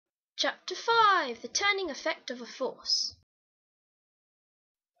Chapter 5. The turning effect of a force.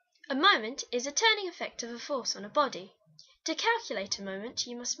 A moment is a turning effect of a force on a body. To calculate a moment,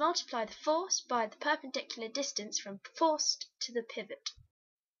 you must multiply the force by the perpendicular distance from force to the pivot.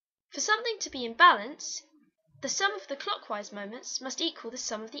 For something to be in balance, the sum of the clockwise moments must equal the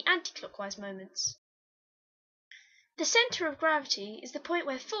sum of the anti-clockwise moments. The center of gravity is the point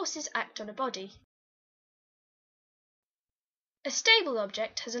where forces act on a body. A stable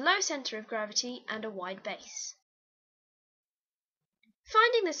object has a low center of gravity and a wide base.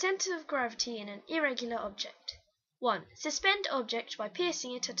 Finding the center of gravity in an irregular object. 1. Suspend object by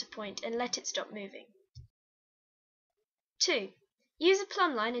piercing it at a point and let it stop moving. 2. Use a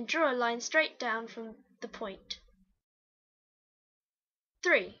plumb line and draw a line straight down from the point.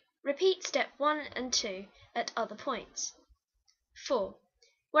 3. Repeat step 1 and 2 at other points. 4.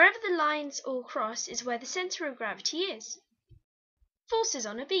 Wherever the lines all cross is where the center of gravity is. Forces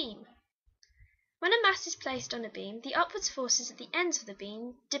on a beam. When a mass is placed on a beam, the upwards forces at the ends of the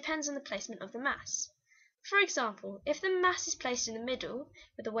beam depends on the placement of the mass. For example, if the mass is placed in the middle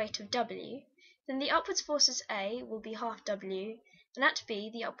with a weight of W, then the upwards forces A will be half W, and at B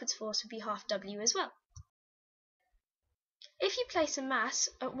the upwards force will be half W as well. If you place a mass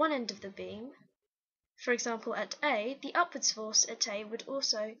at one end of the beam, for example at A, the upwards force at A would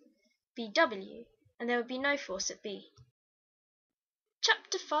also be W, and there would be no force at B.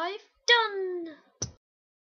 Chapter 5 done!